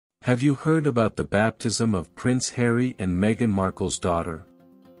Have you heard about the baptism of Prince Harry and Meghan Markle's daughter?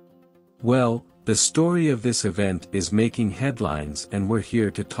 Well, the story of this event is making headlines and we're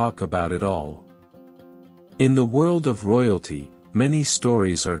here to talk about it all. In the world of royalty, many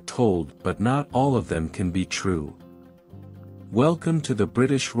stories are told but not all of them can be true. Welcome to the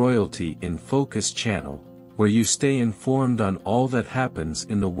British Royalty in Focus channel, where you stay informed on all that happens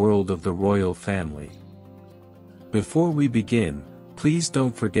in the world of the royal family. Before we begin, please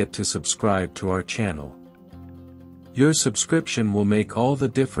don't forget to subscribe to our channel. Your subscription will make all the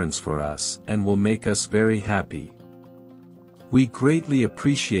difference for us and will make us very happy. We greatly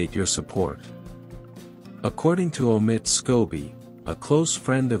appreciate your support. According to Omid Scobie, a close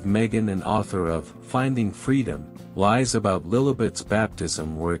friend of Meghan and author of Finding Freedom, lies about Lilibet's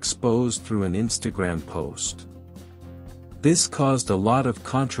baptism were exposed through an Instagram post. This caused a lot of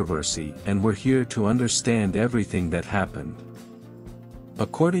controversy and we're here to understand everything that happened.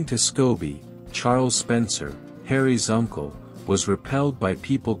 According to Scobie, Charles Spencer, Harry's uncle, was repelled by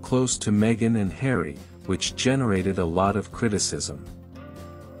people close to Meghan and Harry, which generated a lot of criticism.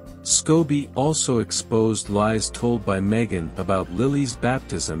 Scobie also exposed lies told by Meghan about Lily's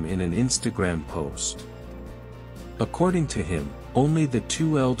baptism in an Instagram post. According to him, only the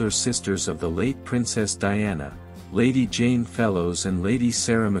two elder sisters of the late Princess Diana, Lady Jane Fellows and Lady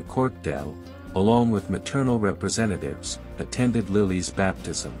Sarah McCorkdale, along with maternal representatives, attended Lily's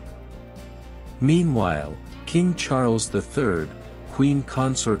baptism. Meanwhile, King Charles III, Queen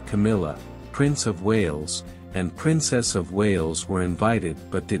Consort Camilla, Prince of Wales, and Princess of Wales were invited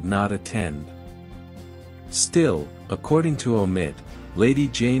but did not attend. Still, according to Omid, Lady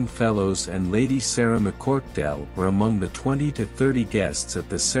Jane Fellows and Lady Sarah McCorkdale were among the 20 to 30 guests at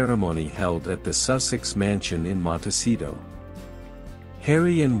the ceremony held at the Sussex mansion in Montecito.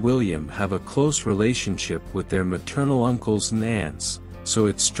 Harry and William have a close relationship with their maternal uncles and aunts, so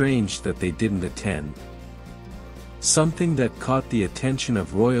it's strange that they didn't attend. Something that caught the attention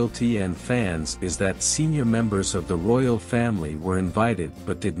of royalty and fans is that senior members of the royal family were invited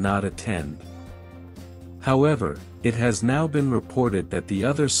but did not attend. However, it has now been reported that the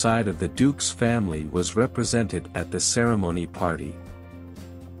other side of the Duke's family was represented at the ceremony party.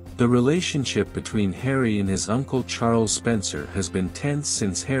 The relationship between Harry and his uncle Charles Spencer has been tense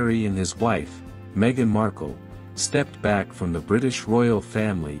since Harry and his wife, Meghan Markle, stepped back from the British royal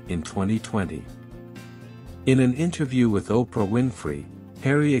family in 2020. In an interview with Oprah Winfrey,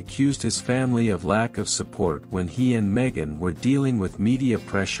 Harry accused his family of lack of support when he and Meghan were dealing with media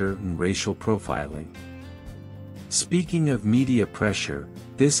pressure and racial profiling. Speaking of media pressure,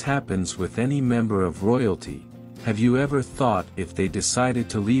 this happens with any member of royalty. Have you ever thought if they decided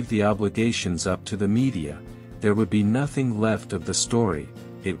to leave the obligations up to the media, there would be nothing left of the story,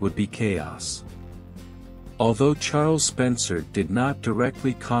 it would be chaos. Although Charles Spencer did not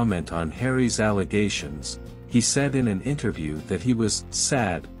directly comment on Harry's allegations, he said in an interview that he was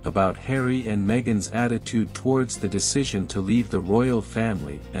sad about Harry and Meghan's attitude towards the decision to leave the royal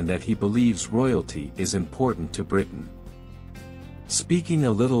family and that he believes royalty is important to Britain. Speaking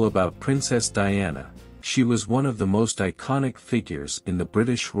a little about Princess Diana, she was one of the most iconic figures in the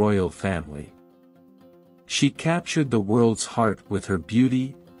British royal family. She captured the world's heart with her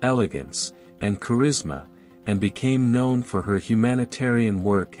beauty, elegance, and charisma, and became known for her humanitarian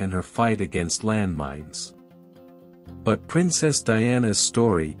work and her fight against landmines. But Princess Diana's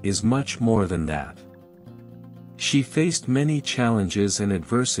story is much more than that. She faced many challenges and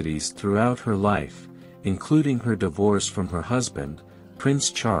adversities throughout her life, including her divorce from her husband,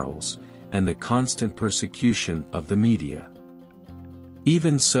 Prince Charles, and the constant persecution of the media.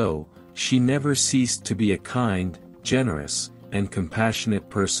 Even so, she never ceased to be a kind, generous, and compassionate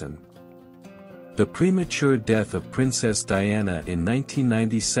person. The premature death of Princess Diana in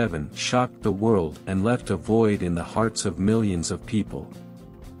 1997 shocked the world and left a void in the hearts of millions of people.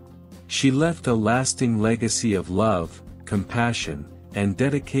 She left a lasting legacy of love, compassion, and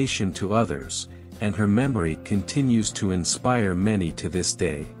dedication to others, and her memory continues to inspire many to this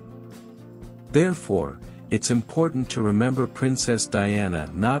day. Therefore, it's important to remember Princess Diana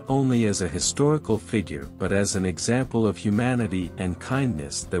not only as a historical figure but as an example of humanity and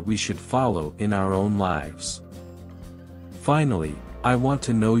kindness that we should follow in our own lives. Finally, I want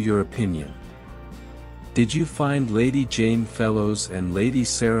to know your opinion. Did you find Lady Jane Fellows and Lady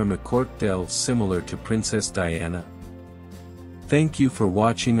Sarah McCorkdale similar to Princess Diana? Thank you for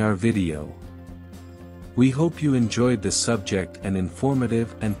watching our video. We hope you enjoyed the subject and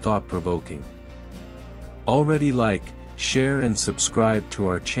informative and thought-provoking. Already like, share and subscribe to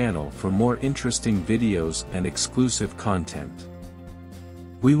our channel for more interesting videos and exclusive content.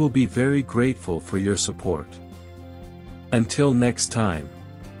 We will be very grateful for your support. Until next time.